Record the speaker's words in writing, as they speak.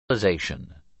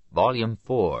Civilization, Volume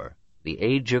 4, The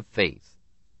Age of Faith,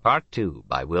 Part 2,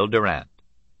 by Will Durant.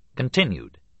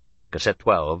 Continued. Cassette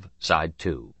 12, Side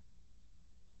 2.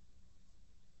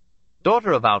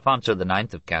 Daughter of Alfonso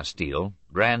IX of Castile,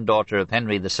 granddaughter of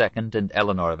Henry II and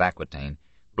Eleanor of Aquitaine,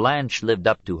 Blanche lived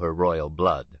up to her royal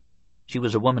blood. She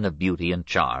was a woman of beauty and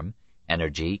charm,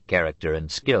 energy, character, and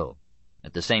skill.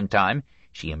 At the same time,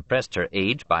 she impressed her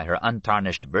age by her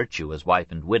untarnished virtue as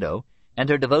wife and widow, and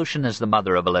her devotion as the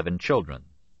mother of 11 children.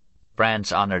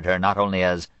 France honored her not only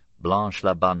as Blanche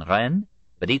la Bonne Reine,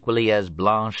 but equally as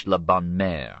Blanche la Bonne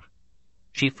Mère.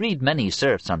 She freed many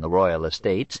serfs on the royal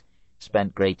estates,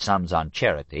 spent great sums on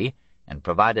charity, and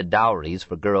provided dowries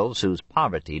for girls whose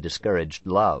poverty discouraged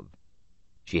love.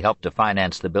 She helped to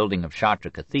finance the building of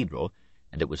Chartres Cathedral,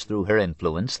 and it was through her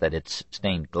influence that its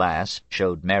stained glass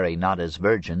showed Mary not as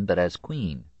virgin but as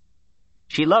queen.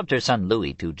 She loved her son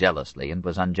Louis too jealously, and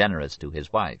was ungenerous to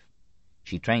his wife.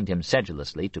 She trained him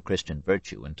sedulously to Christian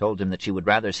virtue, and told him that she would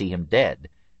rather see him dead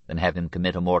than have him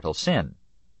commit a mortal sin,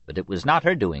 but it was not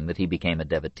her doing that he became a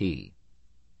devotee.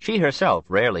 She herself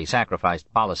rarely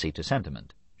sacrificed policy to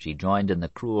sentiment. She joined in the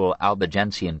cruel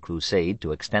Albigensian crusade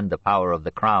to extend the power of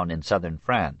the crown in southern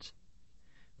France.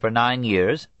 For 9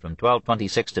 years, from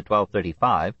 1226 to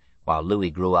 1235, while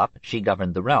Louis grew up, she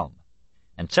governed the realm,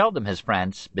 and seldom has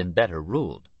France been better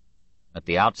ruled. At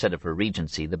the outset of her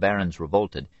regency, the barons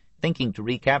revolted, thinking to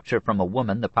recapture from a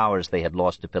woman the powers they had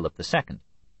lost to Philip II.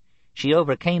 She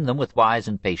overcame them with wise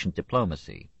and patient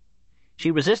diplomacy. She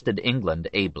resisted England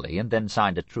ably, and then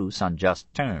signed a truce on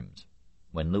just terms.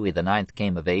 When Louis IX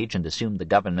came of age and assumed the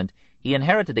government, he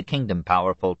inherited a kingdom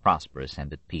powerful, prosperous,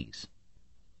 and at peace.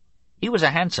 He was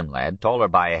a handsome lad, taller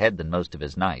by a head than most of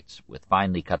his knights, with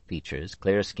finely cut features,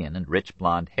 clear skin, and rich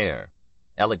blond hair,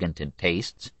 elegant in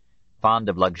tastes, fond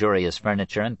of luxurious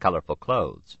furniture and colorful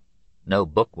clothes, no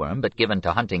bookworm, but given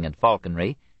to hunting and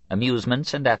falconry,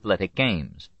 amusements, and athletic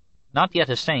games. Not yet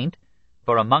a saint,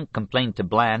 for a monk complained to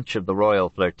Blanche of the royal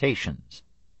flirtations.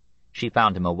 She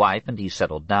found him a wife, and he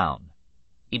settled down.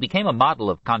 He became a model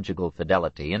of conjugal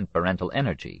fidelity and parental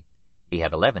energy. He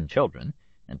had 11 children,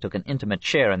 and took an intimate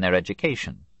share in their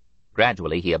education.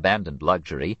 Gradually he abandoned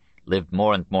luxury, lived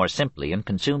more and more simply, and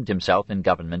consumed himself in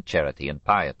government, charity, and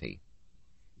piety.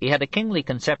 He had a kingly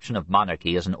conception of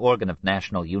monarchy as an organ of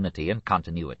national unity and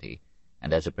continuity,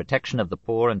 and as a protection of the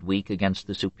poor and weak against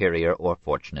the superior or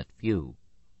fortunate few.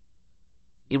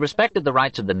 He respected the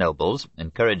rights of the nobles,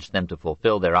 encouraged them to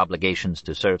fulfill their obligations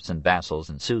to serfs and vassals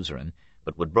and suzerain,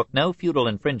 but would brook no feudal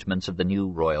infringements of the new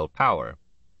royal power.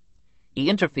 He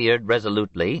interfered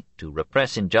resolutely to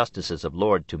repress injustices of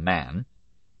lord to man,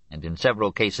 and in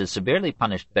several cases severely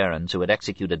punished barons who had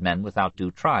executed men without due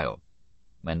trial.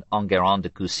 When Enguerrand de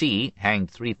Coucy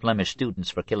hanged 3 Flemish students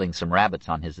for killing some rabbits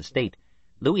on his estate,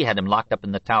 Louis had him locked up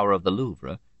in the tower of the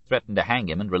Louvre, threatened to hang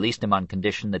him, and released him on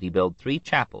condition that he build 3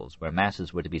 chapels where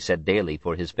masses were to be said daily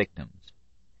for his victims,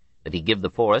 that he give the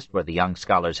forest where the young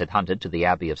scholars had hunted to the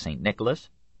Abbey of St. Nicholas,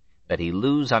 that he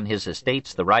lose on his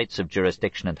estates the rights of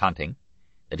jurisdiction and hunting,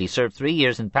 that he serve 3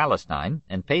 years in Palestine,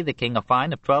 and pay the king a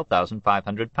fine of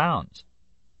 £12,500.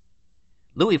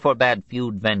 Louis forbade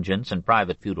feud vengeance and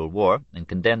private feudal war, and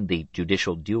condemned the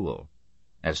judicial duel.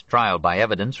 As trial by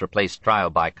evidence replaced trial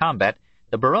by combat,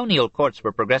 the baronial courts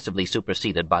were progressively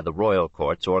superseded by the royal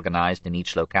courts organized in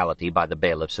each locality by the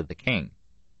bailiffs of the king.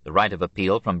 The right of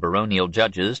appeal from baronial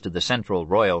judges to the central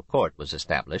royal court was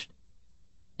established.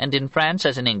 And in France,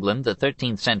 as in England, the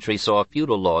 13th century saw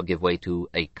feudal law give way to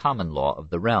a common law of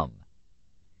the realm.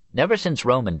 Never since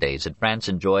Roman days had France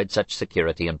enjoyed such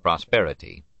security and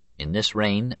prosperity. In this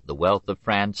reign, the wealth of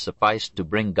France sufficed to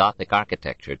bring Gothic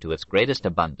architecture to its greatest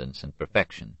abundance and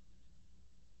perfection.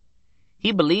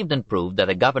 He believed and proved that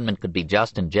a government could be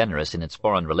just and generous in its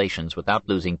foreign relations without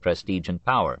losing prestige and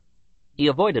power. He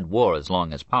avoided war as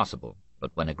long as possible,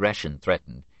 but when aggression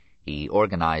threatened, he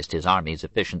organized his armies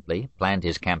efficiently, planned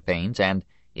his campaigns, and,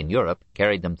 in Europe,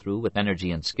 carried them through with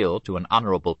energy and skill to an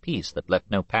honorable peace that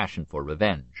left no passion for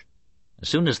revenge. As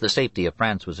soon as the safety of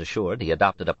France was assured, he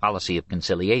adopted a policy of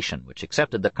conciliation, which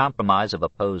accepted the compromise of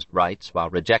opposed rights while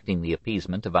rejecting the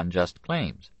appeasement of unjust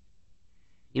claims.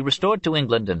 He restored to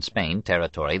England and Spain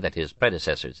territory that his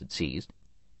predecessors had seized.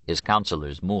 His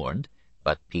counselors mourned,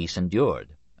 but peace endured,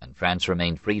 and France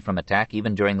remained free from attack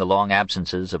even during the long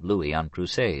absences of Louis on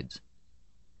crusades.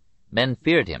 Men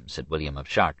feared him, said William of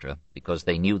Chartres, because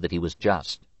they knew that he was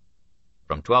just.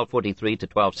 From 1243 to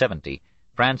 1270,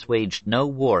 France waged no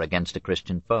war against a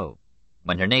Christian foe.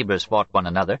 When her neighbors fought one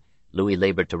another, Louis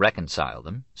labored to reconcile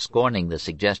them, scorning the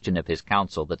suggestion of his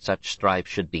council that such strife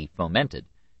should be fomented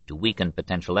to weaken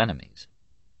potential enemies.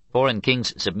 Foreign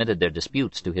kings submitted their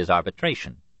disputes to his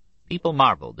arbitration. People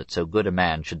marveled that so good a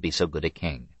man should be so good a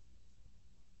king.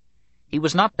 He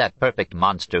was not that perfect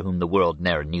monster whom the world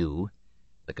ne'er knew,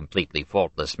 the completely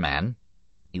faultless man.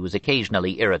 He was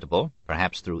occasionally irritable,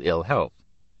 perhaps through ill health.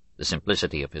 The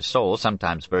simplicity of his soul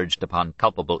sometimes verged upon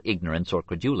culpable ignorance or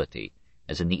credulity,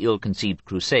 as in the ill-conceived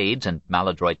crusades and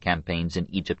maladroit campaigns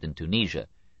in Egypt and Tunisia,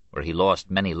 where he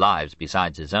lost many lives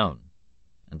besides his own.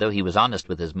 And though he was honest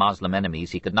with his Moslem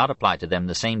enemies, he could not apply to them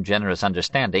the same generous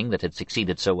understanding that had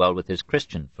succeeded so well with his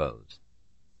Christian foes.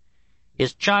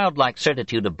 His childlike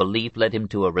certitude of belief led him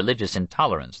to a religious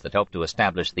intolerance that helped to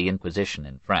establish the Inquisition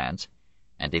in France,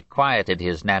 and it quieted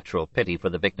his natural pity for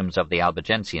the victims of the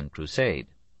Albigensian crusade.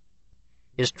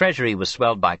 His treasury was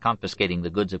swelled by confiscating the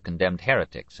goods of condemned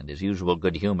heretics, and his usual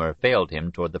good humor failed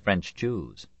him toward the French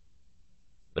Jews.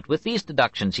 But with these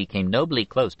deductions he came nobly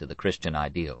close to the Christian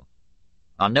ideal.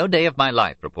 On no day of my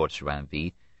life, reports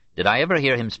Joinville, did I ever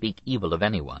hear him speak evil of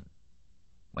anyone.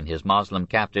 When his Moslem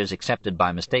captors accepted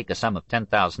by mistake a sum of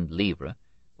 10,000 livres,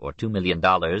 or $2 million,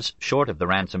 short of the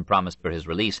ransom promised for his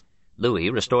release, Louis,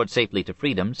 restored safely to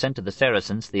freedom, sent to the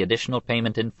Saracens the additional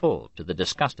payment in full, to the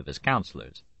disgust of his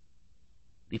counselors.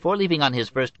 Before leaving on his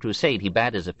first crusade, he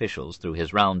bade his officials, through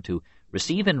his realm, to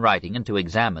receive in writing and to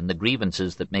examine the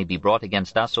grievances that may be brought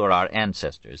against us or our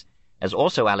ancestors, as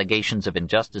also allegations of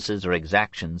injustices or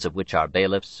exactions of which our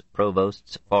bailiffs,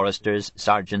 provosts, foresters,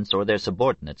 sergeants, or their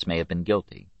subordinates may have been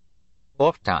guilty.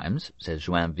 Ofttimes, says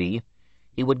Joinville,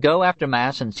 he would go after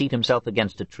Mass and seat himself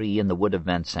against a tree in the wood of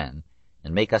Vincennes,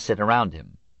 and make us sit around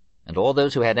him, and all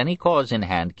those who had any cause in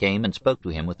hand came and spoke to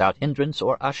him without hindrance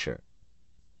or usher.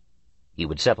 He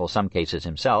would settle some cases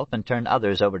himself and turn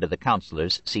others over to the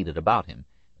counselors seated about him,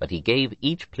 but he gave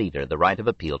each pleader the right of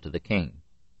appeal to the king.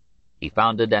 He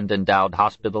founded and endowed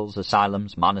hospitals,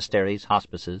 asylums, monasteries,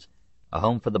 hospices, a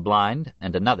home for the blind,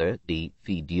 and another, the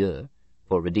Fille Dieu,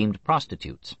 for redeemed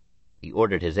prostitutes. He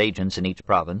ordered his agents in each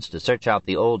province to search out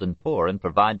the old and poor and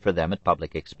provide for them at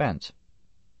public expense.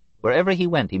 Wherever he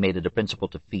went he made it a principle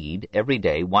to feed, every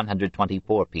day,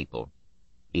 124 people.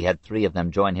 He had 3 of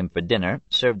them join him for dinner,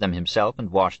 served them himself,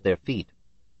 and washed their feet.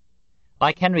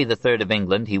 Like Henry III of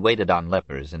England, he waited on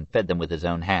lepers and fed them with his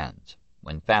own hands.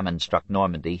 When famine struck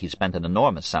Normandy, he spent an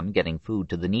enormous sum getting food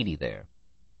to the needy there.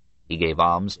 He gave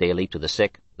alms daily to the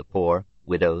sick, the poor,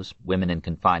 widows, women in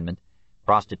confinement,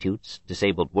 prostitutes,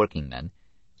 disabled working-men,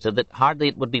 so that hardly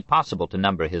it would be possible to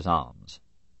number his alms.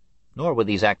 Nor were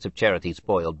these acts of charity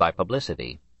spoiled by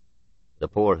publicity. The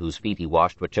poor whose feet he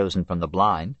washed were chosen from the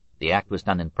blind, the act was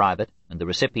done in private, and the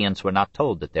recipients were not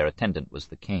told that their attendant was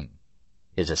the king.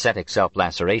 His ascetic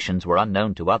self-lacerations were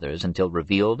unknown to others until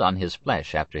revealed on his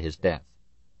flesh after his death.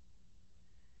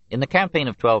 In the campaign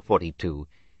of 1242,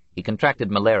 he contracted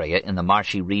malaria in the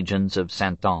marshy regions of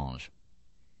Saintonge.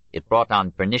 It brought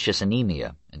on pernicious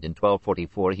anemia, and in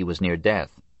 1244 he was near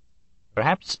death.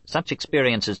 Perhaps such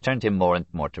experiences turned him more and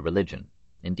more to religion.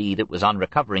 Indeed, it was on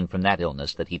recovering from that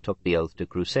illness that he took the oath to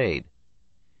crusade.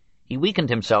 He weakened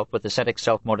himself with ascetic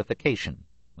self-mortification.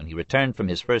 When he returned from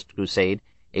his first crusade,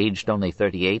 aged only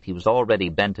 38, he was already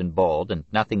bent and bald, and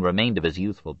nothing remained of his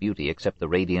youthful beauty except the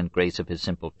radiant grace of his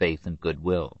simple faith and good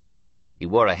will. He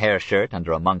wore a hair shirt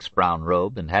under a monk's brown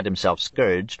robe, and had himself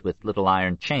scourged with little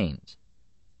iron chains.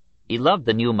 He loved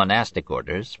the new monastic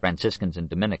orders, Franciscans and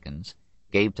Dominicans,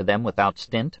 gave to them without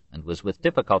stint, and was with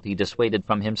difficulty dissuaded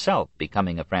from himself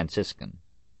becoming a Franciscan.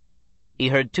 He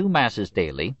heard 2 masses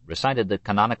daily, recited the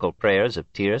canonical prayers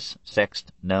of Tierce, Sext,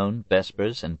 None,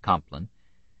 Vespers, and Compline,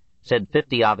 said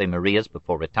 50 Ave Marias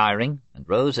before retiring, and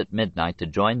rose at midnight to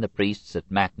join the priests at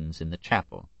matins in the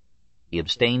chapel. He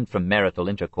abstained from marital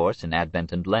intercourse in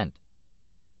Advent and Lent.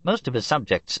 Most of his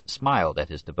subjects smiled at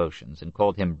his devotions and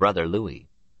called him Brother Louis.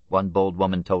 One bold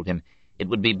woman told him, "It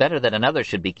would be better that another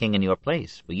should be king in your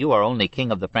place, for you are only king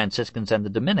of the Franciscans and the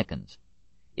Dominicans.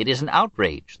 It is an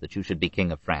outrage that you should be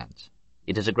king of France.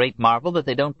 It is a great marvel that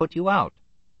they don't put you out."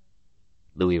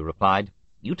 Louis replied,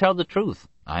 "You tell the truth.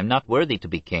 I am not worthy to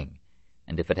be king,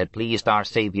 and if it had pleased our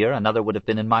Saviour, another would have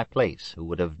been in my place, who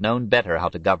would have known better how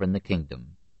to govern the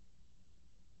kingdom."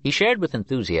 He shared with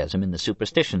enthusiasm in the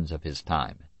superstitions of his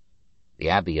time. The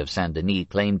Abbey of Saint-Denis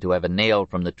claimed to have a nail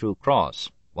from the true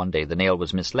cross. One day the nail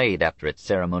was mislaid after its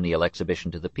ceremonial exhibition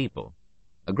to the people.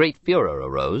 A great furor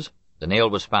arose. The nail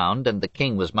was found, and the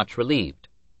king was much relieved.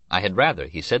 "I had rather,"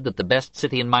 he said, "that the best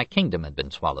city in my kingdom had been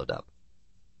swallowed up."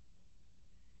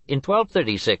 In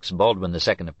 1236, Baldwin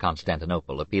II of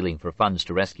Constantinople, appealing for funds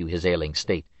to rescue his ailing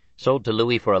state, sold to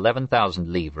Louis for 11,000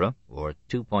 livres, or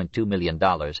 $2.2 million,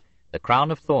 the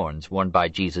crown of thorns worn by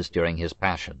Jesus during his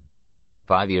Passion.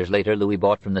 5 years later, Louis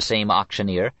bought from the same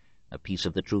auctioneer a piece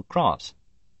of the true cross.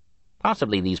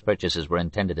 Possibly these purchases were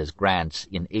intended as grants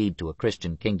in aid to a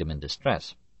Christian kingdom in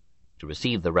distress. To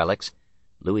receive the relics,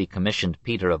 Louis commissioned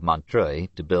Peter of Montreuil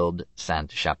to build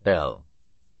Sainte-Chapelle.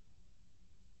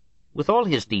 With all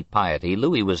his deep piety,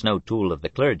 Louis was no tool of the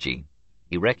clergy.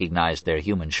 He recognized their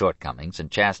human shortcomings and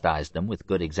chastised them with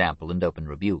good example and open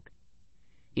rebuke.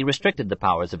 He restricted the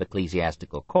powers of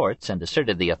ecclesiastical courts and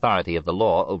asserted the authority of the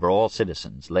law over all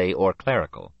citizens, lay or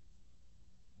clerical.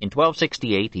 In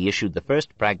 1268 he issued the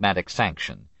first pragmatic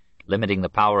sanction, limiting the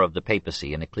power of the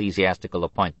papacy in ecclesiastical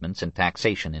appointments and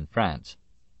taxation in France.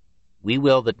 "We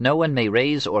will that no one may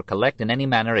raise or collect in any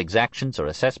manner exactions or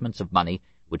assessments of money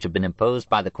which have been imposed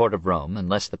by the court of Rome,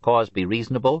 unless the cause be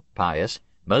reasonable, pious,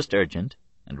 most urgent,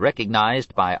 and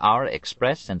recognized by our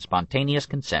express and spontaneous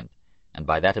consent, and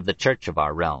by that of the Church of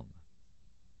our realm."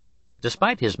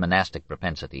 Despite his monastic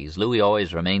propensities, Louis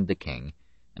always remained the king,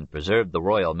 and preserved the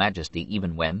royal majesty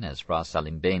even when, as Fra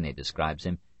Salimbene describes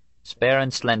him, spare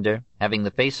and slender, having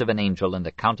the face of an angel and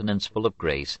a countenance full of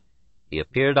grace, he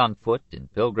appeared on foot in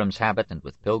pilgrim's habit and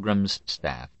with pilgrim's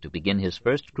staff to begin his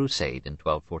first crusade in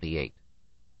 1248.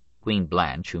 Queen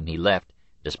Blanche, whom he left,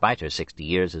 despite her 60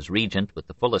 years as regent with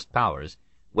the fullest powers,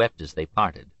 wept as they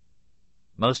parted.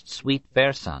 "Most sweet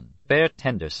fair son, fair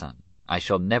tender son, I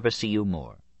shall never see you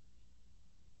more."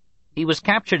 He was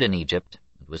captured in Egypt,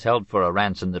 and was held for a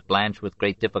ransom that Blanche with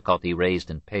great difficulty raised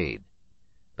and paid.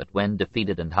 But when,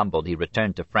 defeated and humbled, he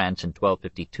returned to France in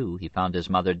 1252, he found his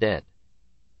mother dead.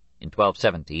 In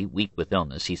 1270, weak with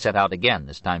illness, he set out again,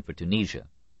 this time for Tunisia.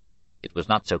 It was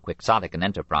not so quixotic an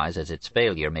enterprise as its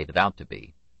failure made it out to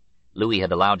be. Louis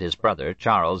had allowed his brother,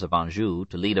 Charles of Anjou,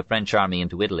 to lead a French army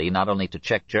into Italy, not only to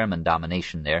check German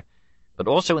domination there, but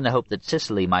also in the hope that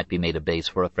Sicily might be made a base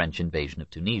for a French invasion of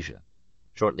Tunisia.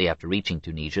 Shortly after reaching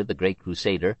Tunisia, the great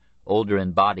crusader, older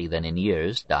in body than in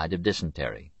years, died of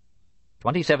dysentery.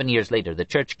 27 years later, the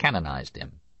Church canonized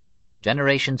him.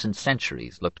 Generations and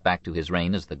centuries looked back to his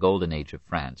reign as the golden age of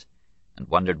France, and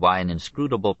wondered why an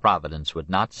inscrutable providence would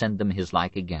not send them his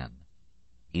like again.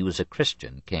 He was a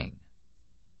Christian king.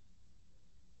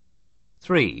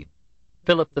 3.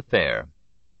 Philip the Fair.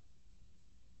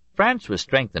 France was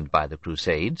strengthened by the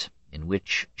Crusades, in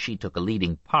which she took a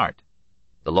leading part.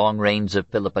 The long reigns of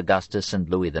Philip Augustus and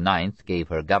Louis IX gave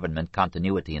her government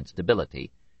continuity and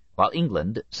stability, while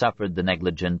England suffered the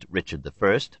negligent Richard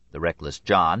I, the reckless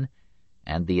John,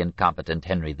 and the incompetent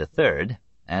Henry III,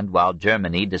 and while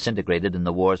Germany disintegrated in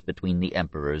the wars between the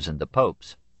emperors and the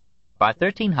popes. By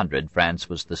 1300 France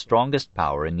was the strongest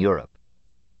power in Europe.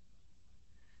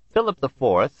 Philip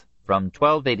IV, from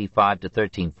 1285 to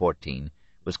 1314,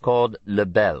 was called Le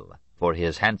Bel for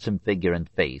his handsome figure and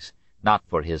face, not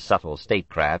for his subtle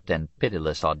statecraft and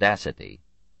pitiless audacity.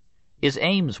 His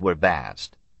aims were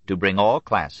vast, to bring all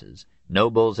classes,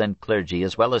 nobles and clergy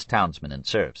as well as townsmen and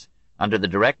serfs, under the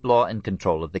direct law and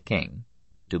control of the king,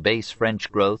 to base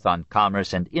French growth on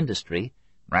commerce and industry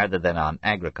rather than on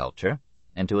agriculture,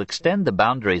 and to extend the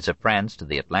boundaries of France to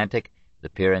the Atlantic, the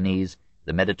Pyrenees,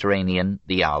 the Mediterranean,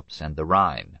 the Alps, and the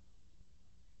Rhine.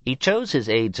 He chose his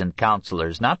aides and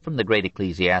counselors not from the great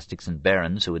ecclesiastics and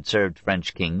barons who had served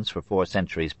French kings for 4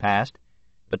 centuries past,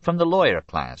 but from the lawyer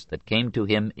class that came to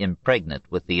him impregnate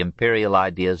with the imperial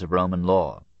ideas of Roman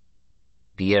law.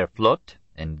 Pierre Flotte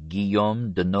and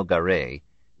Guillaume de Nogaret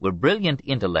were brilliant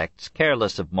intellects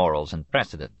careless of morals and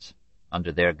precedents.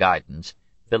 Under their guidance,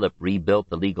 Philip rebuilt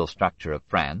the legal structure of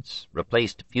France,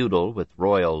 replaced feudal with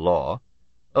royal law,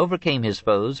 overcame his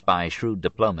foes by shrewd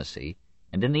diplomacy,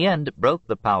 and in the end broke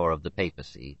the power of the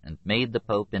papacy and made the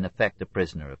Pope in effect a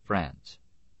prisoner of France.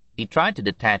 He tried to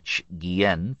detach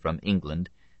Guyenne from England,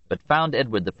 but found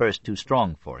Edward I too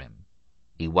strong for him.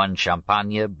 He won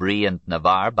Champagne, Brie, and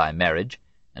Navarre by marriage,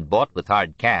 and bought with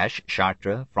hard cash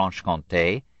Chartres,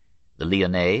 Franche-Comté, the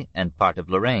Lyonnais, and part of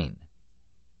Lorraine.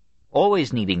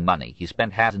 Always needing money, he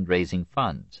spent half in raising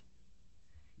funds.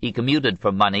 He commuted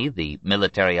for money the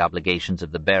military obligations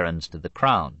of the barons to the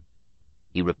crown.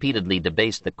 He repeatedly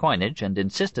debased the coinage and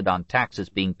insisted on taxes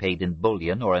being paid in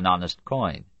bullion or in honest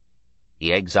coin.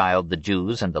 He exiled the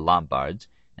Jews and the Lombards,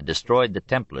 and destroyed the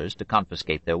Templars to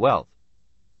confiscate their wealth.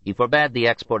 He forbade the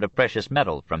export of precious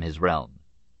metal from his realm.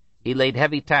 He laid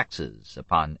heavy taxes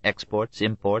upon exports,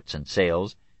 imports, and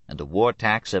sales, and a war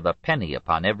tax of a penny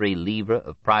upon every livre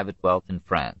of private wealth in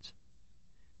France.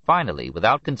 Finally,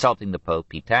 without consulting the Pope,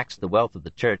 he taxed the wealth of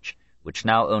the Church, which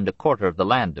now owned a quarter of the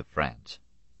land of France.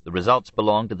 The results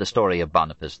belong to the story of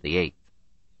Boniface VIII.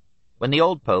 When the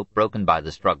old Pope, broken by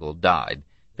the struggle, died,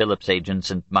 Philip's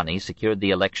agents and money secured the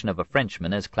election of a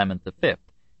Frenchman as Clement V,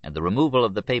 and the removal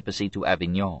of the papacy to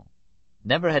Avignon.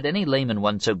 Never had any layman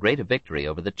won so great a victory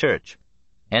over the Church.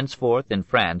 Henceforth, in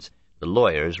France, The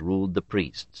lawyers ruled the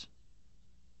priests.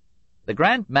 The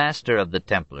Grand Master of the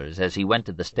Templars, as he went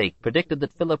to the stake, predicted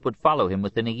that Philip would follow him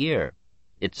within a year.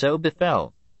 It so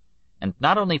befell. And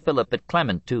not only Philip, but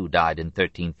Clement too died in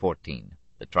 1314,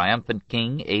 the triumphant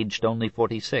king, aged only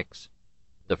 46.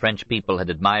 The French people had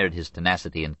admired his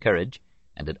tenacity and courage,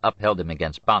 and had upheld him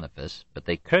against Boniface, but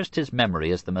they cursed his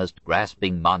memory as the most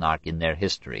grasping monarch in their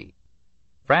history.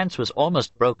 France was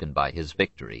almost broken by his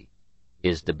victory.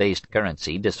 His debased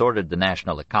currency disordered the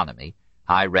national economy.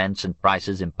 High rents and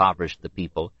prices impoverished the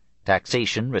people.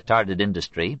 Taxation retarded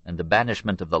industry, and the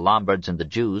banishment of the Lombards and the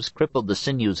Jews crippled the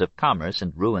sinews of commerce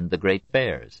and ruined the great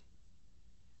fairs.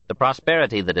 The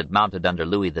prosperity that had mounted under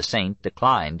Louis the Saint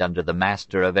declined under the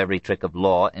master of every trick of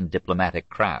law and diplomatic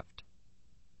craft.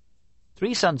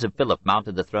 3 sons of Philip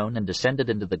mounted the throne and descended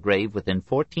into the grave within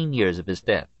 14 years of his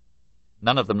death.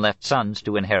 None of them left sons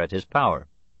to inherit his power.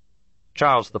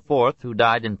 Charles IV, who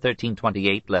died in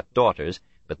 1328, left daughters,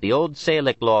 but the old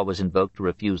Salic law was invoked to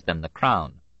refuse them the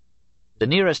crown. The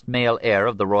nearest male heir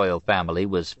of the royal family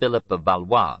was Philip of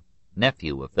Valois,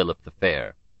 nephew of Philip the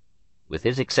Fair. With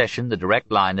his accession, the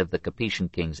direct line of the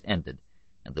Capetian kings ended,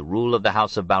 and the rule of the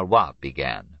House of Valois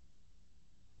began.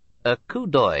 A coup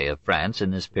d'oeil of France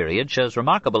in this period shows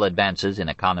remarkable advances in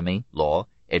economy, law,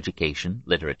 education,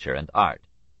 literature, and art.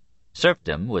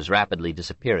 Serfdom was rapidly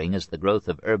disappearing as the growth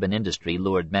of urban industry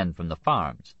lured men from the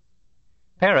farms.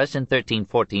 Paris in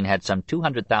 1314 had some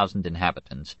 200,000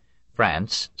 inhabitants,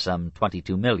 France some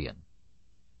 22 million.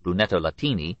 Brunetto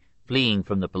Latini, fleeing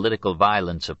from the political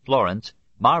violence of Florence,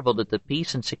 marveled at the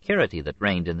peace and security that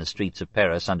reigned in the streets of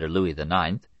Paris under Louis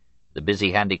IX, the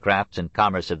busy handicrafts and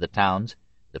commerce of the towns,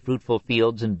 the fruitful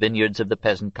fields and vineyards of the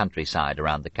peasant countryside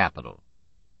around the capital.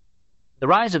 The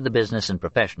rise of the business and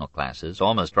professional classes,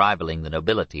 almost rivaling the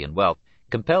nobility in wealth,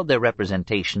 compelled their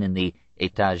representation in the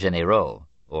États Généraux,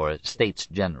 or States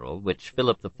General, which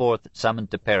Philip IV summoned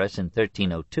to Paris in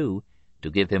 1302 to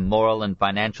give him moral and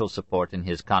financial support in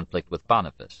his conflict with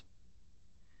Boniface.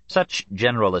 Such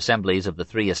general assemblies of the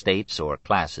 3 estates or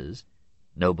classes,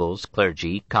 nobles,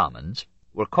 clergy, commons,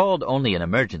 were called only in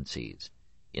emergencies,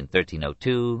 in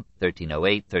 1302,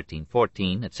 1308,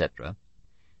 1314, etc.,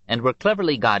 and were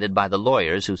cleverly guided by the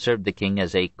lawyers who served the king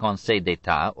as a Conseil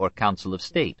d'État or Council of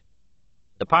State.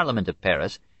 The Parliament of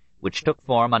Paris, which took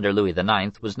form under Louis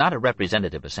IX, was not a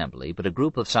representative assembly, but a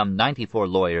group of some 94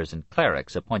 lawyers and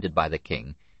clerics appointed by the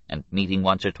king, and meeting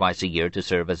once or twice a year to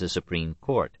serve as a supreme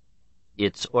court.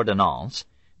 Its ordonnances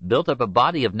built up a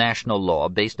body of national law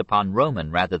based upon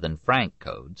Roman rather than Frank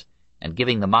codes, and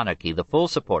giving the monarchy the full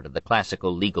support of the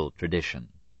classical legal tradition.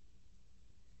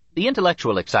 The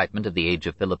intellectual excitement of the age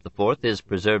of Philip IV is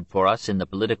preserved for us in the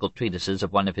political treatises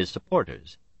of one of his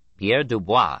supporters, Pierre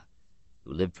Dubois,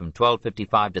 who lived from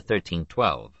 1255 to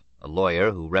 1312, a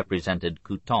lawyer who represented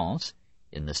Coutances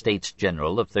in the States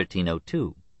General of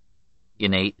 1302.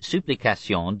 In a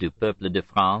Supplication du peuple de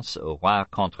France au roi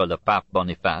contre le pape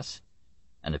Boniface,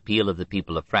 an appeal of the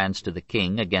people of France to the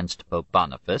king against Pope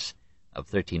Boniface of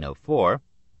 1304,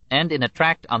 and in a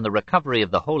tract on the recovery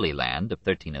of the Holy Land of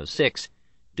 1306,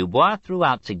 Dubois threw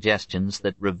out suggestions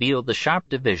that revealed the sharp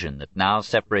division that now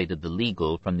separated the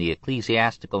legal from the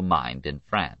ecclesiastical mind in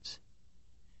France.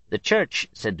 The Church,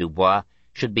 said Dubois,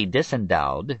 should be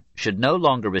disendowed, should no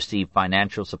longer receive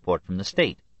financial support from the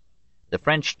state. The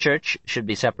French Church should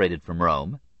be separated from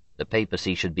Rome, the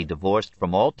papacy should be divorced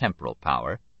from all temporal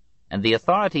power, and the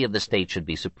authority of the state should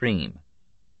be supreme.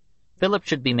 Philip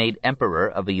should be made emperor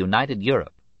of a united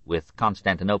Europe, with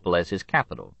Constantinople as his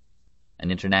capital.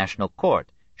 An international court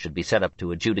should be set up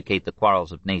to adjudicate the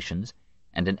quarrels of nations,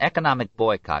 and an economic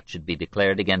boycott should be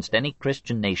declared against any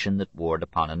Christian nation that warred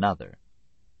upon another.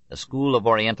 A school of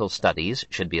Oriental studies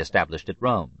should be established at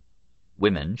Rome.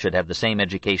 Women should have the same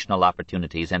educational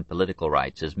opportunities and political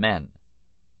rights as men.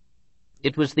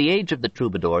 It was the age of the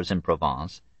troubadours in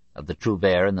Provence, of the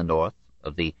trouvères in the north,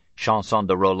 of the chansons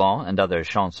de Roland and other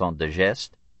chansons de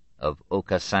geste, of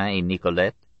Aucassin et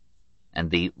Nicolette,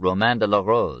 and the Roman de la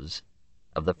Rose,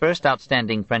 of the first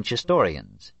outstanding French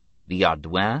historians,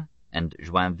 Villardouin and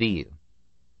Joinville.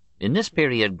 In this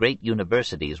period great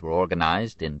universities were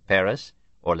organized in Paris,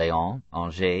 Orléans,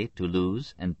 Angers,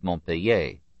 Toulouse, and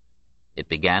Montpellier. It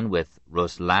began with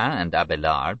Rosselin and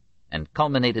Abelard, and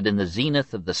culminated in the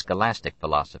zenith of the scholastic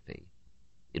philosophy.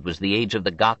 It was the age of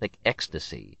the Gothic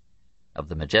ecstasy, of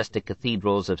the majestic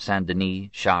cathedrals of Saint-Denis,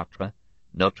 Chartres,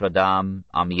 Notre-Dame,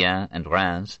 Amiens, and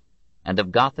Reims, and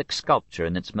of Gothic sculpture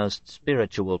in its most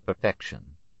spiritual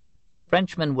perfection.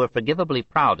 Frenchmen were forgivably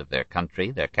proud of their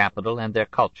country, their capital, and their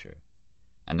culture.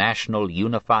 A national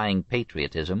unifying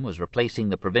patriotism was replacing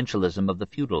the provincialism of the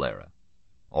feudal era.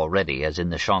 Already, as in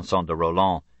the Chanson de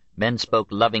Roland, Men spoke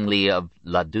lovingly of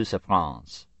la douce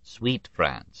France, sweet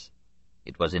France.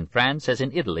 It was in France, as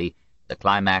in Italy, the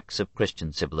climax of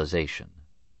Christian civilization.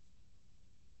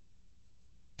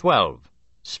 12.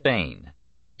 Spain,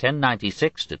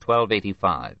 1096 to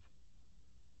 1285.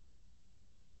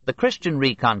 The Christian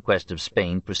reconquest of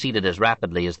Spain proceeded as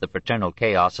rapidly as the fraternal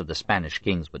chaos of the Spanish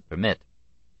kings would permit.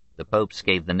 The popes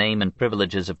gave the name and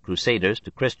privileges of crusaders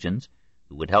to Christians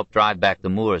who would help drive back the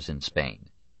Moors in Spain.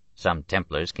 Some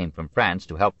Templars came from France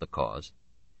to help the cause,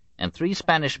 and 3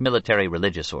 Spanish military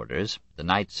religious orders, the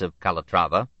Knights of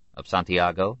Calatrava, of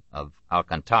Santiago, of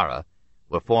Alcantara,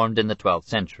 were formed in the 12th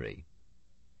century.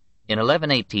 In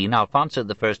 1118, Alfonso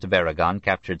I of Aragon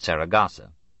captured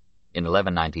Saragossa. In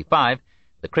 1195,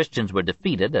 the Christians were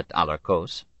defeated at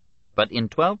Alarcos, but in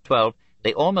 1212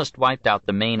 they almost wiped out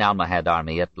the main Almohad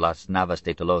army at Las Navas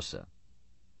de Tolosa.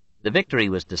 The victory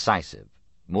was decisive.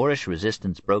 Moorish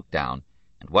resistance broke down,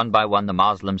 and one by one the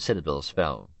Moslem citadels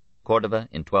fell. Cordova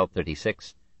in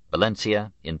 1236,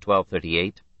 Valencia in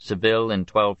 1238, Seville in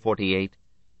 1248,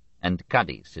 and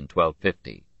Cadiz in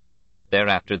 1250.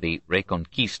 Thereafter the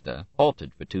Reconquista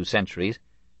halted for 2 centuries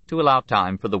to allow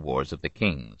time for the Wars of the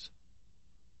Kings.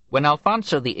 When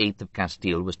Alfonso VIII of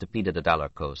Castile was defeated at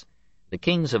Alarcos, the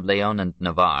kings of Leon and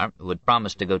Navarre, who had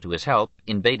promised to go to his help,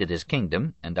 invaded his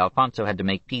kingdom, and Alfonso had to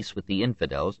make peace with the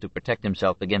infidels to protect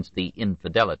himself against the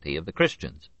infidelity of the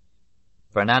Christians.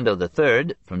 Fernando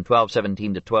III, from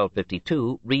 1217 to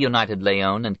 1252, reunited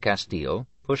Leon and Castile,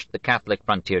 pushed the Catholic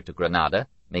frontier to Granada,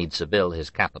 made Seville his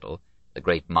capital, the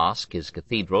great mosque his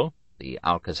cathedral, the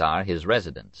Alcazar his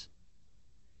residence.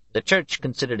 The Church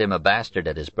considered him a bastard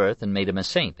at his birth and made him a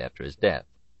saint after his death.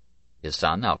 His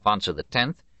son, Alfonso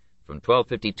X, from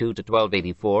 1252 to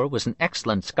 1284, was an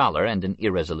excellent scholar and an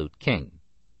irresolute king.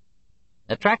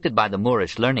 Attracted by the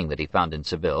Moorish learning that he found in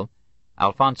Seville,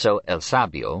 Alfonso el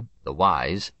Sabio, the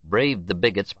Wise, braved the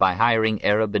bigots by hiring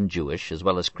Arab and Jewish as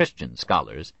well as Christian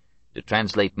scholars to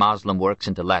translate Moslem works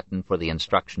into Latin for the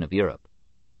instruction of Europe.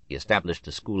 He established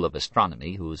a school of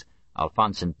astronomy whose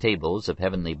Alphonsine tables of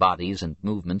heavenly bodies and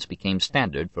movements became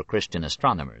standard for Christian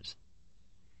astronomers.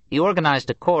 He organized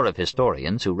a corps of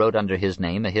historians who wrote under his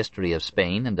name a history of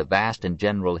Spain and a vast and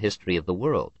general history of the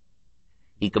world.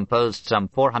 He composed some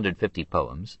 450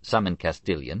 poems, some in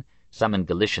Castilian, some in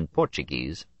Galician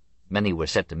Portuguese. Many were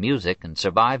set to music and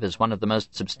survive as one of the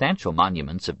most substantial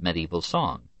monuments of medieval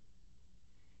song.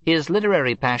 His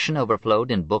literary passion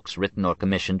overflowed in books written or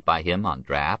commissioned by him on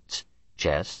drafts,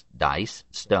 chess, dice,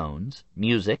 stones,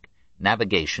 music,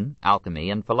 navigation, alchemy,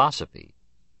 and philosophy.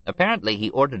 Apparently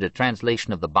he ordered a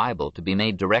translation of the Bible to be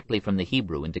made directly from the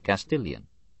Hebrew into Castilian.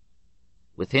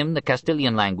 With him the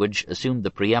Castilian language assumed the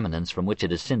preeminence from which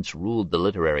it has since ruled the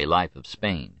literary life of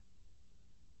Spain.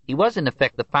 He was in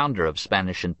effect the founder of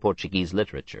Spanish and Portuguese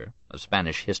literature, of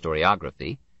Spanish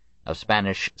historiography, of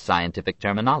Spanish scientific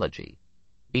terminology.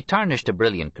 He tarnished a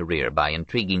brilliant career by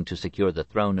intriguing to secure the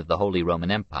throne of the Holy Roman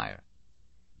Empire.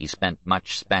 He spent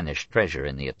much Spanish treasure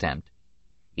in the attempt.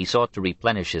 He sought to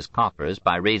replenish his coffers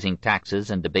by raising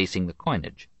taxes and debasing the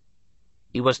coinage.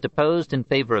 He was deposed in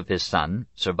favor of his son,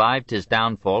 survived his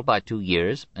downfall by 2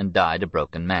 years, and died a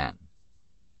broken man.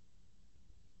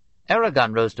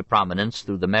 Aragon rose to prominence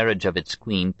through the marriage of its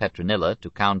queen Petronilla to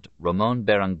Count Ramon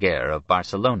Berenguer of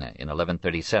Barcelona in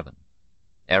 1137.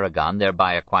 Aragon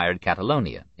thereby acquired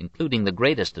Catalonia, including the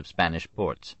greatest of Spanish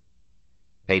ports.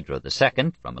 Pedro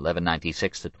II, from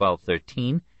 1196 to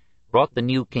 1213, brought the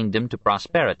new kingdom to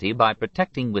prosperity by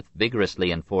protecting with vigorously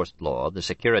enforced law the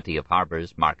security of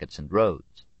harbors, markets, and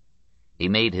roads. He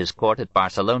made his court at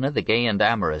Barcelona the gay and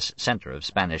amorous center of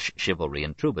Spanish chivalry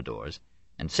and troubadours,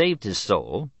 and saved his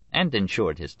soul, and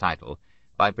ensured his title,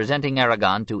 by presenting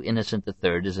Aragon to Innocent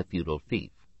III as a feudal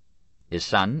fief. His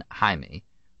son, Jaime,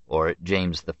 or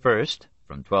James I,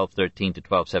 from 1213 to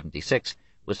 1276,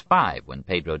 was 5 when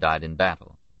Pedro died in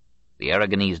battle. The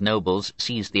Aragonese nobles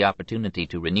seized the opportunity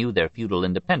to renew their feudal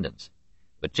independence,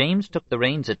 but James took the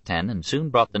reins at 10 and soon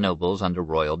brought the nobles under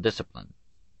royal discipline.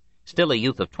 Still a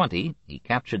youth of 20, he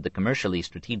captured the commercially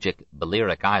strategic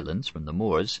Balearic Islands from the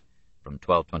Moors from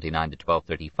 1229 to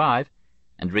 1235,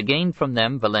 and regained from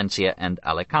them Valencia and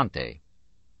Alicante.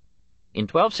 In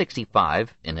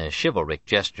 1265, in a chivalric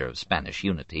gesture of Spanish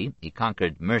unity, he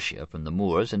conquered Murcia from the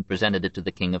Moors and presented it to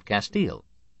the King of Castile.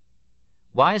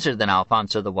 Wiser than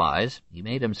Alfonso the Wise, he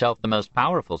made himself the most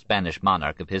powerful Spanish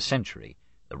monarch of his century,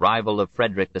 the rival of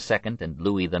Frederick II and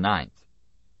Louis IX.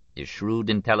 His shrewd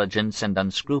intelligence and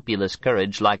unscrupulous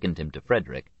courage likened him to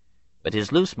Frederick, but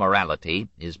his loose morality,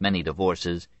 his many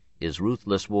divorces, his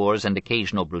ruthless wars and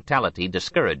occasional brutality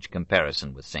discouraged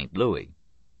comparison with St. Louis.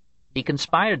 He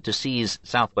conspired to seize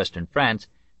southwestern France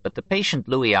But the patient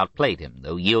Louis outplayed him,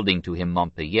 though yielding to him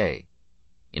Montpellier.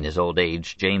 In his old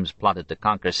age, James plotted to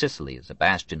conquer Sicily as a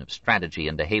bastion of strategy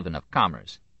and a haven of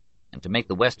commerce, and to make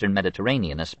the western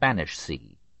Mediterranean a Spanish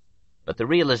sea. But the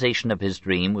realization of his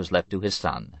dream was left to his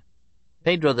son.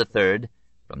 Pedro III,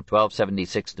 from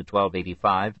 1276 to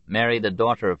 1285, married a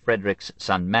daughter of Frederick's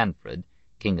son Manfred,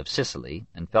 King of Sicily,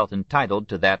 and felt entitled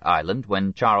to that island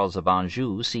when Charles of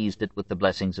Anjou seized it with the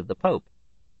blessings of the Pope.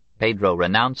 Pedro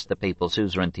renounced the papal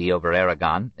suzerainty over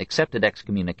Aragon, accepted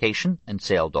excommunication, and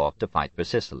sailed off to fight for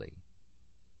Sicily.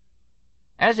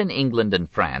 As in England and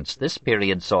France, this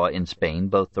period saw in Spain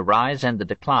both the rise and the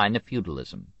decline of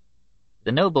feudalism.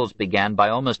 The nobles began by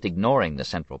almost ignoring the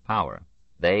central power.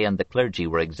 They and the clergy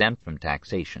were exempt from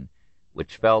taxation,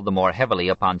 which fell the more heavily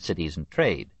upon cities and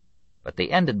trade, but they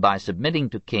ended by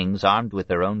submitting to kings armed with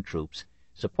their own troops,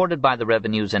 supported by the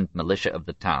revenues and militia of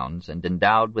the towns, and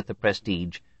endowed with the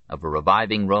prestige of a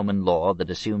reviving Roman law that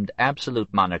assumed absolute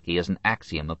monarchy as an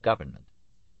axiom of government.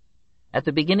 At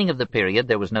the beginning of the period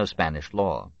there was no Spanish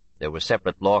law. There were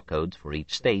separate law codes for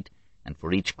each state, and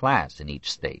for each class in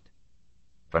each state.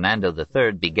 Fernando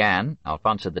III began,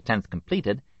 Alfonso X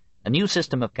completed, a new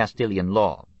system of Castilian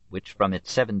law, which from its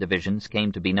 7 divisions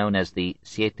came to be known as the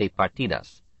Siete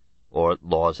Partidas, or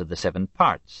Laws of the 7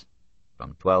 Parts,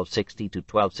 from 1260 to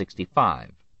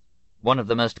 1265. One of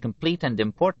the most complete and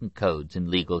important codes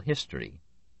in legal history.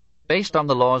 Based on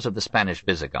the laws of the Spanish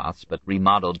Visigoths, but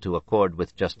remodeled to accord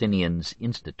with Justinian's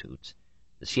institutes,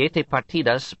 the Siete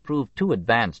Partidas proved too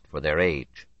advanced for their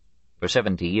age. For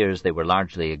 70 years they were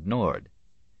largely ignored.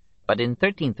 But in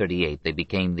 1338 they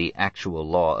became the actual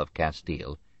law of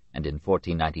Castile, and in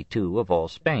 1492 of all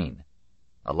Spain.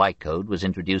 A like code was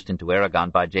introduced into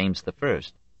Aragon by James I.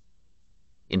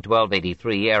 In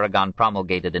 1283, Aragon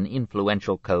promulgated an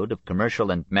influential code of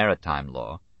commercial and maritime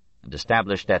law, and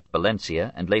established at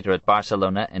Valencia, and later at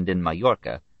Barcelona and in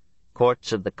Majorca,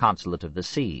 courts of the Consulate of the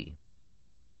Sea.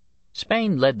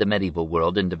 Spain led the medieval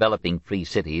world in developing free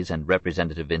cities and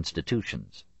representative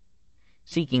institutions.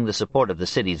 Seeking the support of the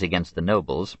cities against the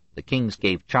nobles, the kings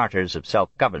gave charters of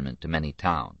self-government to many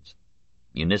towns.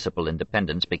 Municipal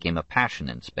independence became a passion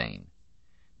in Spain.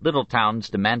 Little towns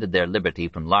demanded their liberty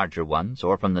from larger ones,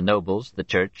 or from the nobles, the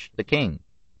church, the king.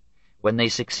 When they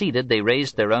succeeded, they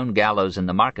raised their own gallows in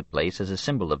the marketplace as a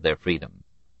symbol of their freedom.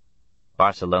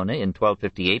 Barcelona in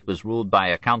 1258 was ruled by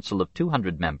a council of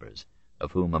 200 members,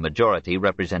 of whom a majority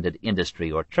represented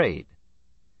industry or trade.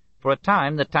 For a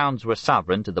time the towns were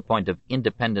sovereign to the point of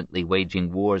independently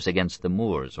waging wars against the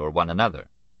Moors or one another,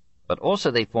 but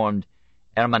also they formed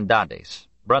hermandades,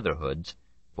 brotherhoods,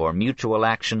 for mutual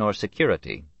action or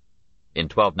security. In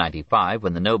 1295,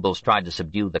 when the nobles tried to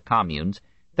subdue the communes,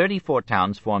 34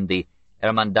 towns formed the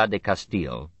Hermandad de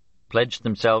Castile, pledged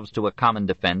themselves to a common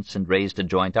defense, and raised a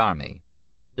joint army.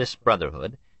 This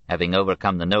brotherhood, having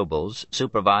overcome the nobles,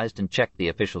 supervised and checked the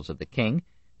officials of the king,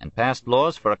 and passed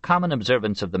laws for a common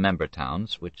observance of the member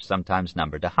towns, which sometimes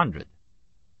numbered 100.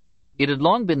 It had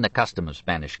long been the custom of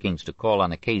Spanish kings to call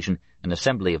on occasion an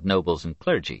assembly of nobles and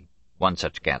clergy. One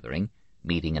such gathering,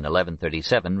 meeting in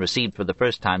 1137, received for the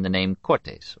first time the name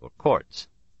Cortes, or courts.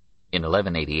 In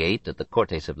 1188, at the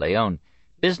Cortes of Leon,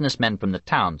 businessmen from the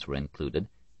towns were included,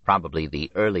 probably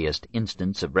the earliest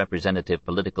instance of representative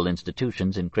political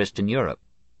institutions in Christian Europe.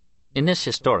 In this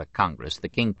historic Congress, the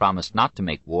king promised not to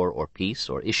make war or peace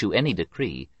or issue any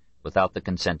decree without the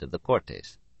consent of the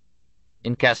Cortes.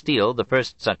 In Castile, the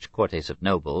first such Cortes of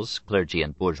nobles, clergy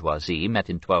and bourgeoisie, met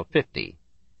in 1250,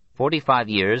 45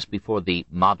 years before the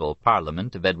model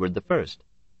parliament of Edward I.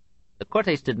 The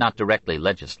Cortes did not directly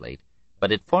legislate,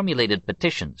 but it formulated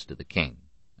petitions to the king,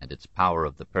 and its power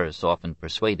of the purse often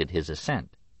persuaded his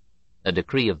assent. A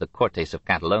decree of the Cortes of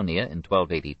Catalonia in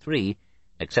 1283,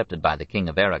 accepted by the King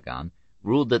of Aragon,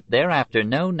 ruled that thereafter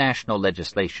no national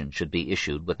legislation should be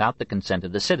issued without the consent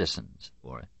of the citizens,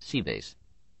 or cives.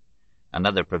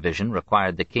 Another provision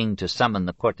required the king to summon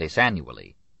the Cortes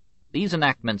annually. These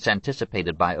enactments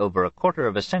anticipated by over a quarter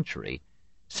of a century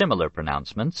similar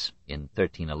pronouncements, in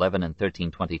 1311 and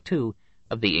 1322,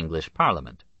 of the English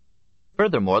Parliament.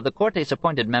 Furthermore, the Cortes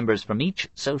appointed members from each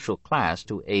social class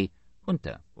to a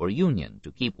junta, or union,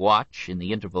 to keep watch, in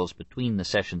the intervals between the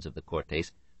sessions of the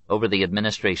Cortes, over the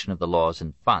administration of the laws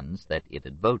and funds that it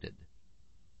had voted.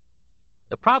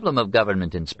 The problem of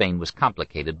government in Spain was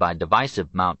complicated by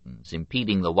divisive mountains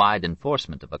impeding the wide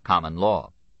enforcement of a common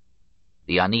law.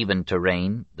 The uneven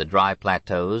terrain, the dry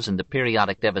plateaus, and the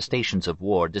periodic devastations of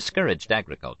war discouraged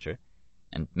agriculture,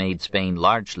 and made Spain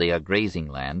largely a grazing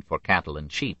land for cattle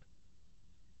and sheep.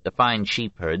 The fine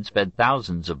sheep herds fed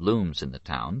thousands of looms in the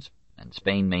towns, and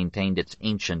Spain maintained its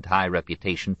ancient high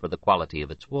reputation for the quality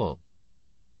of its wool.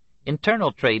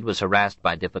 Internal trade was harassed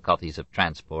by difficulties of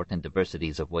transport and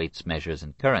diversities of weights, measures,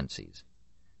 and currencies.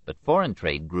 But foreign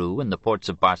trade grew in the ports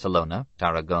of Barcelona,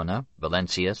 Tarragona,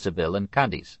 Valencia, Seville, and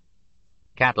Cadiz.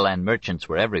 Catalan merchants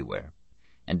were everywhere,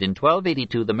 and in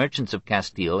 1282 the merchants of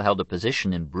Castile held a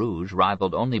position in Bruges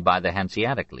rivaled only by the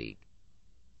Hanseatic League.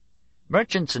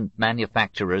 Merchants and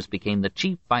manufacturers became the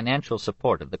chief financial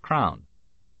support of the crown.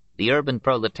 The urban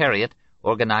proletariat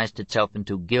organized itself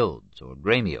into guilds or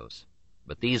gremios,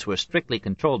 but these were strictly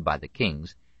controlled by the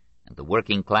kings, and the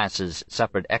working classes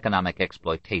suffered economic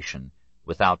exploitation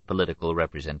without political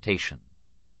representation.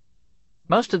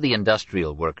 Most of the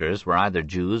industrial workers were either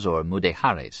Jews or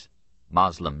mudejares,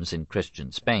 Muslims in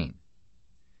Christian Spain.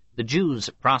 The Jews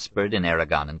prospered in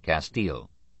Aragon and Castile.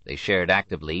 They shared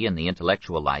actively in the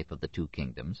intellectual life of the two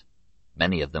kingdoms.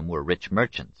 Many of them were rich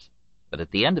merchants, but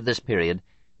at the end of this period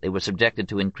they were subjected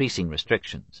to increasing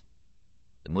restrictions.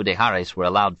 The mudejares were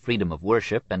allowed freedom of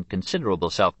worship and considerable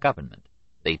self-government.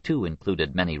 They too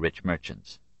included many rich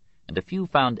merchants, and a few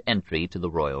found entry to the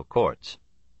royal courts.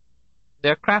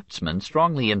 Their craftsmen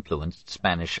strongly influenced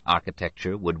Spanish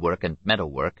architecture, woodwork, and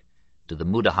metalwork to the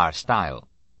mudejar style,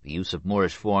 the use of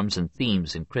Moorish forms and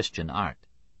themes in Christian art.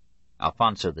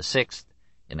 Alfonso VI,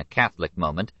 in a Catholic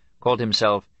moment, called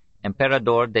himself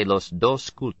Emperador de los dos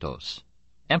cultos,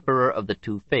 Emperor of the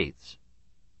two faiths.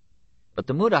 But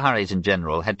the mudejares in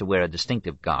general had to wear a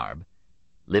distinctive garb,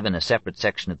 live in a separate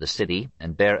section of the city,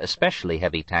 and bear especially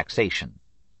heavy taxation.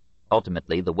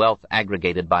 Ultimately, the wealth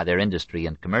aggregated by their industry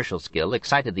and commercial skill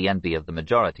excited the envy of the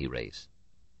majority race.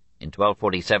 In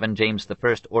 1247, James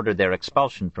I ordered their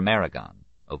expulsion from Aragon.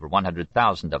 Over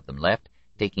 100,000 of them left,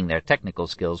 taking their technical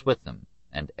skills with them,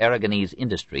 and Aragonese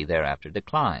industry thereafter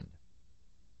declined.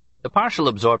 The partial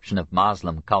absorption of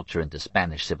Moslem culture into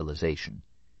Spanish civilization,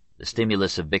 the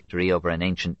stimulus of victory over an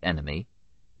ancient enemy,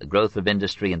 the growth of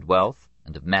industry and wealth,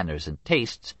 and of manners and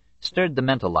tastes, stirred the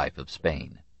mental life of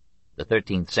Spain. The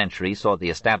 13th century saw the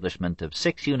establishment of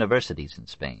 6 universities in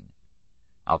Spain.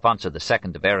 Alfonso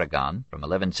II of Aragon, from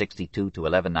 1162 to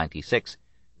 1196,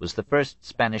 was the first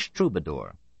Spanish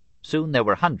troubadour. Soon there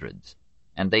were hundreds,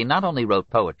 and they not only wrote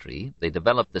poetry, they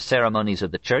developed the ceremonies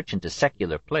of the church into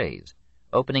secular plays,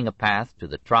 opening a path to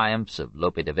the triumphs of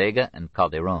Lope de Vega and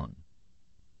Calderón.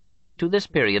 To this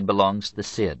period belongs the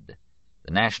Cid,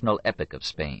 the national epic of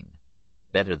Spain.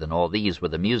 Better than all these were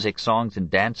the music, songs, and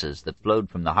dances that flowed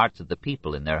from the hearts of the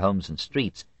people in their homes and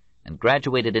streets, and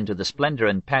graduated into the splendor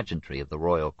and pageantry of the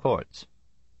royal courts.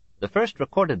 The first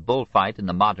recorded bullfight in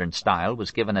the modern style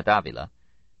was given at Avila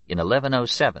in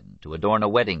 1107 to adorn a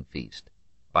wedding feast.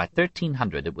 By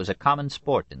 1300 it was a common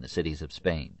sport in the cities of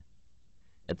Spain.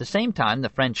 At the same time, the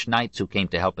French knights who came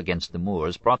to help against the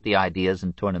Moors brought the ideas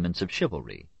and tournaments of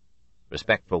chivalry.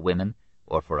 Respect for women,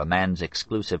 or for a man's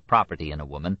exclusive property in a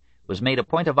woman, was made a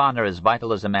point of honor as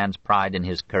vital as a man's pride in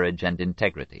his courage and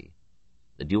integrity.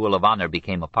 The duel of honor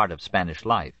became a part of Spanish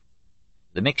life.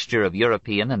 The mixture of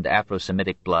European and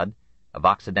Afro-Semitic blood, of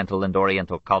Occidental and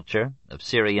Oriental culture, of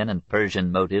Syrian and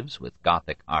Persian motives with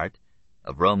Gothic art,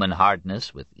 of Roman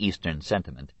hardness with Eastern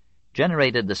sentiment,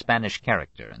 generated the Spanish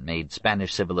character and made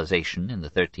Spanish civilization in the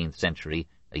 13th century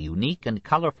a unique and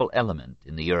colorful element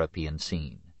in the European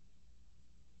scene.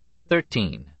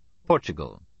 13.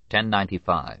 Portugal,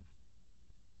 1095.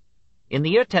 In the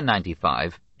year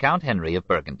 1095, Count Henry of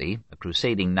Burgundy, a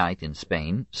crusading knight in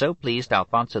Spain, so pleased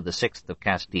Alfonso VI of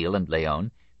Castile and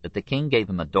Leon that the king gave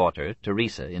him a daughter,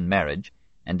 Teresa, in marriage,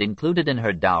 and included in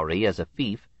her dowry as a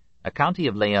fief a county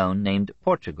of Leon named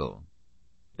Portugal.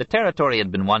 The territory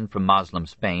had been won from Moslem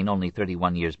Spain only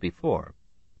 31 years before,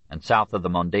 and south of the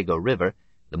Mondego River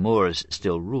the Moors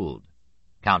still ruled.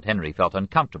 Count Henry felt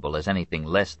uncomfortable as anything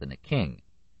less than a king.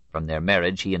 From their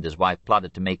marriage he and his wife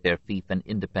plotted to make their fief an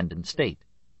independent state.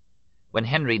 When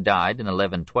Henry died in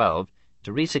 1112,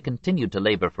 Teresa continued to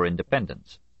labor for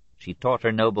independence. She taught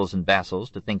her nobles and vassals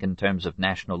to think in terms of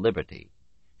national liberty.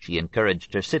 She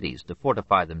encouraged her cities to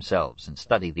fortify themselves and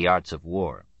study the arts of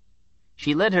war.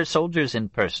 She led her soldiers in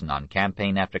person on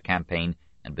campaign after campaign,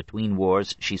 and between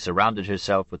wars she surrounded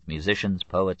herself with musicians,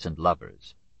 poets, and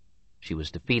lovers. She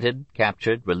was defeated,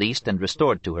 captured, released, and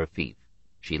restored to her fief.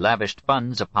 She lavished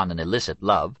funds upon an illicit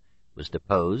love, was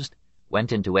deposed,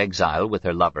 went into exile with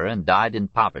her lover, and died in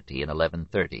poverty in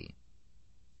 1130.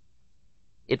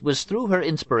 It was through her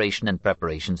inspiration and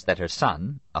preparations that her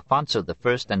son, Alfonso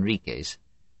I Enriquez,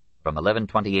 from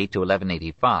 1128 to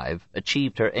 1185,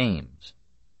 achieved her aims.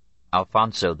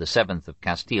 Alfonso VII of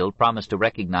Castile promised to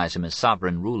recognize him as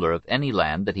sovereign ruler of any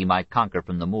land that he might conquer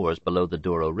from the Moors below the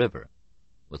Douro River.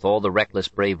 With all the reckless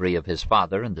bravery of his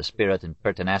father and the spirit and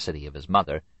pertinacity of his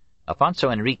mother, Afonso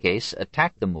Henriques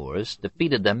attacked the Moors,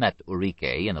 defeated them at Urique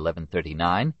in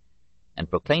 1139, and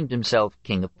proclaimed himself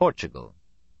King of Portugal.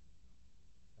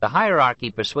 The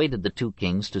hierarchy persuaded the two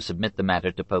kings to submit the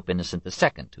matter to Pope Innocent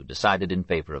II, who decided in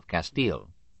favor of Castile.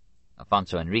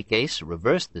 Afonso Henriques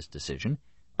reversed this decision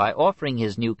by offering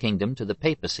his new kingdom to the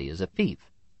papacy as a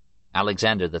fief.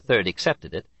 Alexander III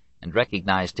accepted it and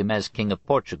recognized him as King of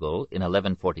Portugal in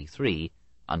 1143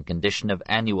 on condition of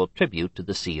annual tribute to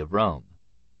the See of Rome.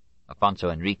 Afonso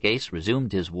Henriques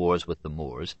resumed his wars with the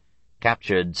Moors,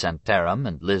 captured Santarém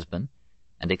and Lisbon,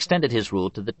 and extended his rule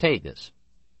to the Tagus.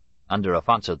 Under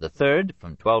Afonso III,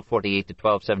 from 1248 to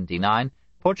 1279,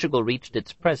 Portugal reached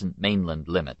its present mainland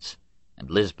limits, and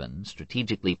Lisbon,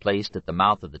 strategically placed at the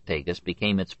mouth of the Tagus,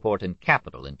 became its port and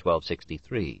capital in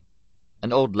 1263.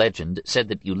 An old legend said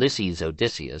that Ulysses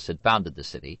Odysseus had founded the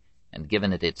city and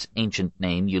given it its ancient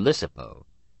name Ulyssepo,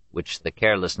 which the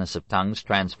carelessness of tongues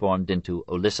transformed into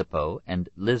Olisipo and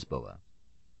Lisboa.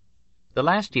 The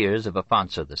last years of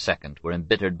Afonso II were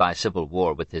embittered by civil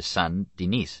war with his son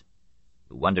Diniz,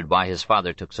 who wondered why his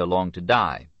father took so long to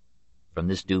die. From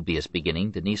this dubious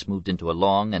beginning, Diniz moved into a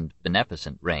long and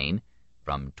beneficent reign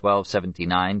from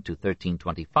 1279 to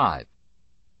 1325.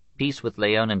 Peace with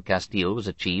Leon and Castile was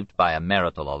achieved by a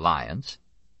marital alliance.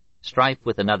 Strife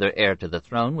with another heir to the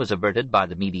throne was averted by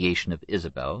the mediation of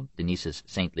Isabel, Deniz's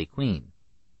saintly queen.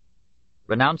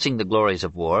 Renouncing the glories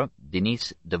of war,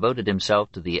 Diniz devoted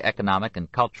himself to the economic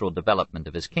and cultural development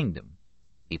of his kingdom.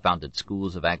 He founded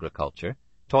schools of agriculture,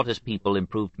 taught his people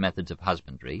improved methods of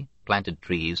husbandry, planted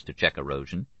trees to check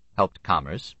erosion, helped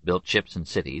commerce, built ships and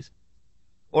cities,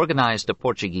 organized a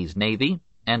Portuguese navy,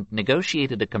 and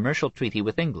negotiated a commercial treaty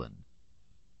with England.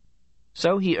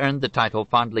 So he earned the title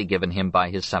fondly given him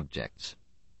by his subjects,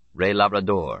 Rey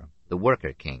Labrador, the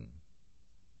Worker King.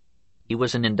 He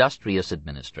was an industrious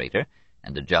administrator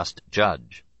and a just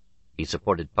judge. He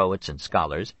supported poets and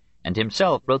scholars, and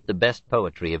himself wrote the best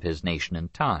poetry of his nation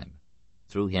and time.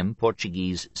 Through him,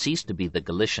 Portuguese ceased to be the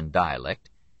Galician dialect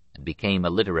and became a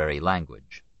literary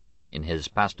language. In his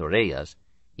pastorellas,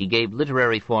 he gave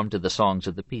literary form to the songs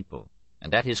of the people,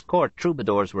 and at his court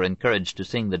troubadours were encouraged to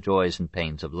sing the joys and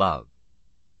pains of love.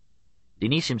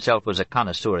 Diniz himself was a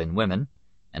connoisseur in women,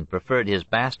 and preferred his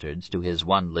bastards to his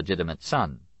one legitimate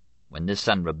son. When this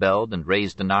son rebelled and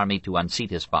raised an army to unseat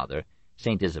his father,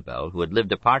 Saint Isabel, who had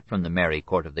lived apart from the merry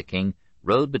court of the king,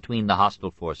 rode between the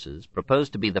hostile forces,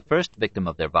 proposed to be the first victim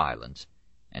of their violence,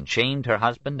 and shamed her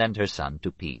husband and her son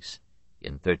to peace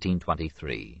in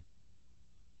 1323.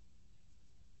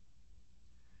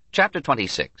 Chapter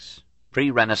 26.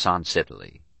 Pre-Renaissance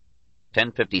Italy,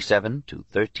 1057 to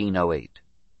 1308.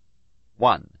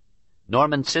 1.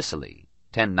 Norman Sicily,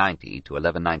 1090 to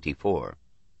 1194.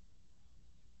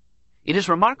 It is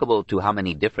remarkable to how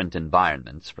many different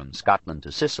environments, from Scotland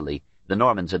to Sicily, the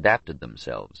Normans adapted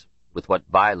themselves, with what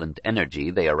violent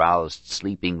energy they aroused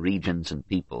sleeping regions and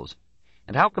peoples,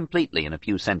 and how completely in a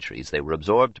few centuries they were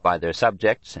absorbed by their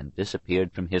subjects and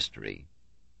disappeared from history.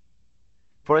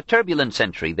 For a turbulent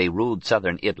century they ruled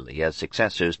southern Italy as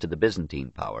successors to the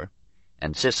Byzantine power,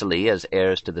 and Sicily as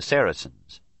heirs to the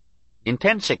Saracens. In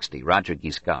 1060, Roger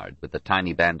Guiscard, with a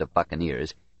tiny band of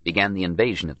buccaneers, began the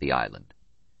invasion of the island.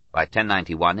 By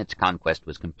 1091 its conquest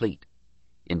was complete.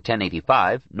 In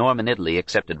 1085, Norman Italy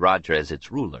accepted Roger as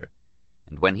its ruler,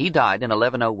 and when he died in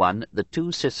 1101, the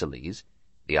two Sicilies,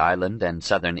 the island and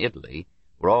southern Italy,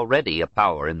 were already a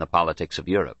power in the politics of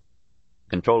Europe.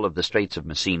 Control of the Straits of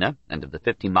Messina and of the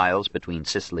 50 miles between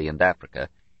Sicily and Africa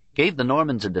gave the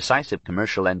Normans a decisive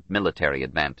commercial and military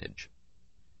advantage.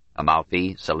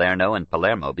 Amalfi, Salerno, and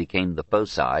Palermo became the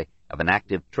foci of an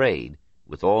active trade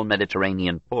with all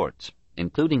Mediterranean ports,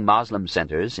 including Moslem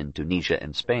centers in Tunisia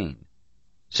and Spain.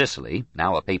 Sicily,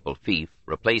 now a papal fief,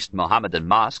 replaced Mohammedan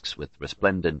mosques with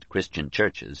resplendent Christian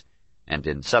churches, and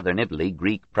in southern Italy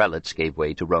Greek prelates gave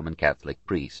way to Roman Catholic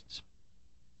priests.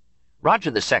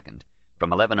 Roger II, from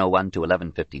 1101 to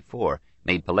 1154,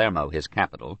 made Palermo his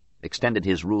capital, extended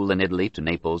his rule in Italy to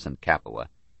Naples and Capua,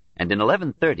 and in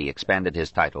 1130 expanded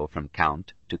his title from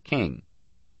count to king.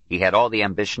 He had all the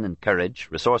ambition and courage,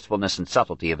 resourcefulness and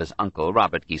subtlety of his uncle,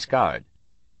 Robert Guiscard,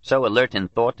 so alert in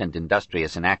thought and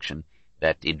industrious in action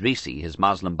that Idrisi, his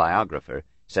Moslem biographer,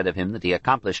 said of him that he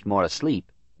accomplished more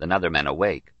asleep than other men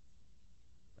awake.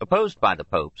 Opposed by the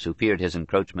popes, who feared his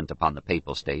encroachment upon the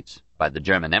papal states, by the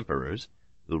German emperors,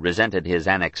 who resented his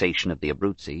annexation of the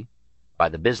Abruzzi, by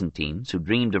the Byzantines, who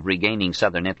dreamed of regaining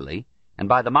southern Italy, and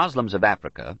by the Moslems of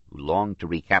Africa, who longed to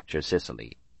recapture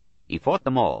Sicily, he fought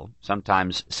them all,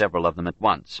 sometimes several of them at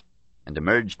once, and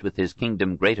emerged with his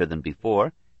kingdom greater than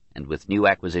before, and with new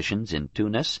acquisitions in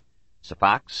Tunis,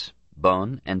 Sfax,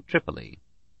 Beaune, and Tripoli.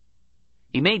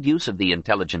 He made use of the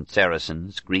intelligent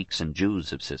Saracens, Greeks, and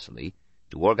Jews of Sicily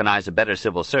to organize a better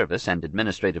civil service and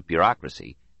administrative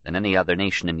bureaucracy than any other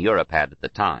nation in Europe had at the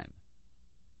time.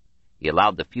 He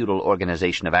allowed the feudal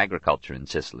organization of agriculture in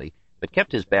Sicily, but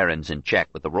kept his barons in check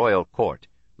with the royal court,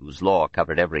 whose law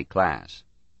covered every class.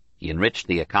 He enriched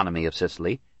the economy of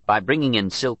Sicily by bringing in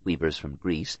silk weavers from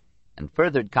Greece, and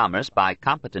furthered commerce by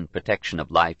competent protection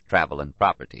of life, travel, and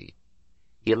property.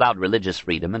 He allowed religious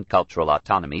freedom and cultural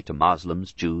autonomy to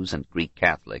Moslems, Jews, and Greek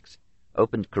Catholics,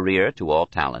 opened career to all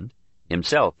talent,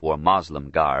 himself wore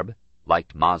Moslem garb,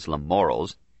 liked Moslem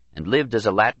morals, and lived as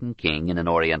a Latin king in an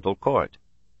Oriental court.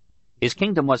 His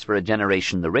kingdom was for a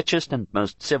generation the richest and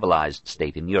most civilized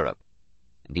state in Europe,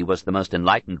 and he was the most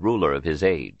enlightened ruler of his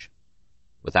age.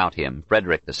 Without him,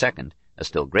 Frederick II, a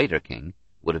still greater king,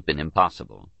 would have been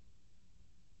impossible.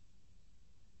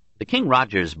 The King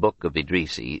Roger's Book of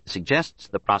Idrisi suggests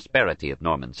the prosperity of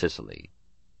Norman Sicily.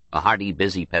 A hardy,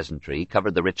 busy peasantry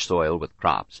covered the rich soil with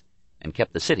crops and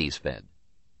kept the cities fed.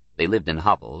 They lived in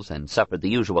hovels and suffered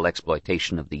the usual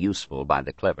exploitation of the useful by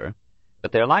the clever,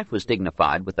 but their life was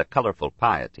dignified with a colorful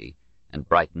piety and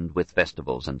brightened with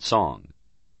festivals and song.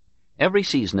 Every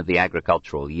season of the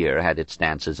agricultural year had its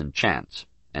dances and chants,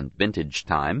 and vintage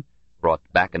time brought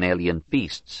bacchanalian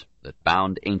feasts that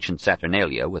bound ancient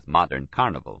Saturnalia with modern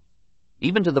carnival.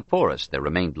 Even to the poorest there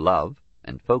remained love,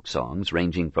 and folk songs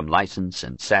ranging from license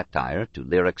and satire to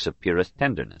lyrics of purest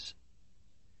tenderness.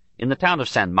 In the town of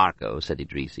San Marco, said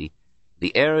Idrisi,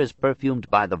 the air is perfumed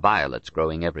by the violets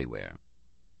growing everywhere.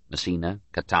 Messina,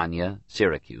 Catania,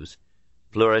 Syracuse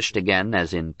flourished again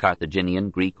as in Carthaginian,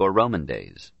 Greek, or Roman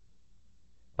days.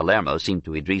 Palermo seemed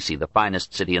to Idrisi the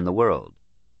finest city in the world.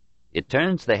 It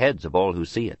turns the heads of all who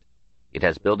see it. It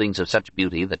has buildings of such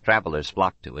beauty that travelers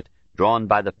flock to it, drawn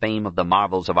by the fame of the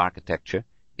marvels of architecture,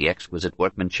 the exquisite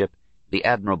workmanship, the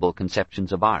admirable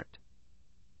conceptions of art.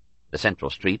 The central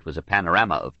street was a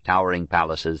panorama of towering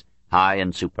palaces, high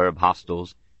and superb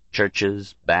hostels,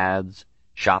 churches, baths,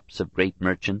 shops of great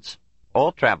merchants.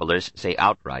 All travelers say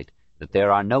outright that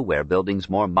there are nowhere buildings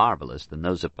more marvelous than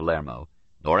those of Palermo,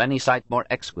 nor any sight more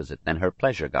exquisite than her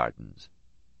pleasure gardens.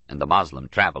 And the Moslem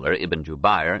traveler, Ibn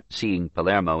Jubayr, seeing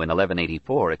Palermo in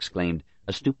 1184, exclaimed,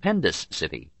 "A stupendous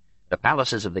city! The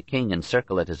palaces of the king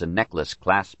encircle it as a necklace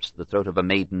clasps the throat of a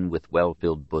maiden with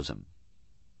well-filled bosom."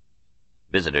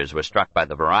 Visitors were struck by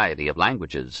the variety of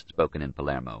languages spoken in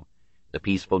Palermo, the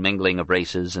peaceful mingling of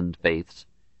races and faiths,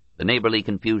 the neighborly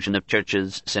confusion of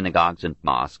churches, synagogues, and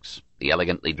mosques, the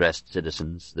elegantly dressed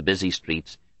citizens, the busy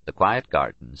streets, the quiet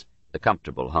gardens, the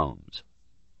comfortable homes.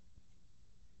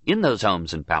 In those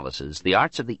homes and palaces, the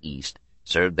arts of the East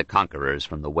served the conquerors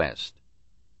from the West.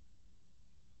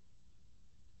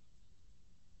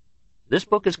 This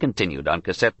book is continued on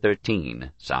Cassette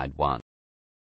 13, Side 1.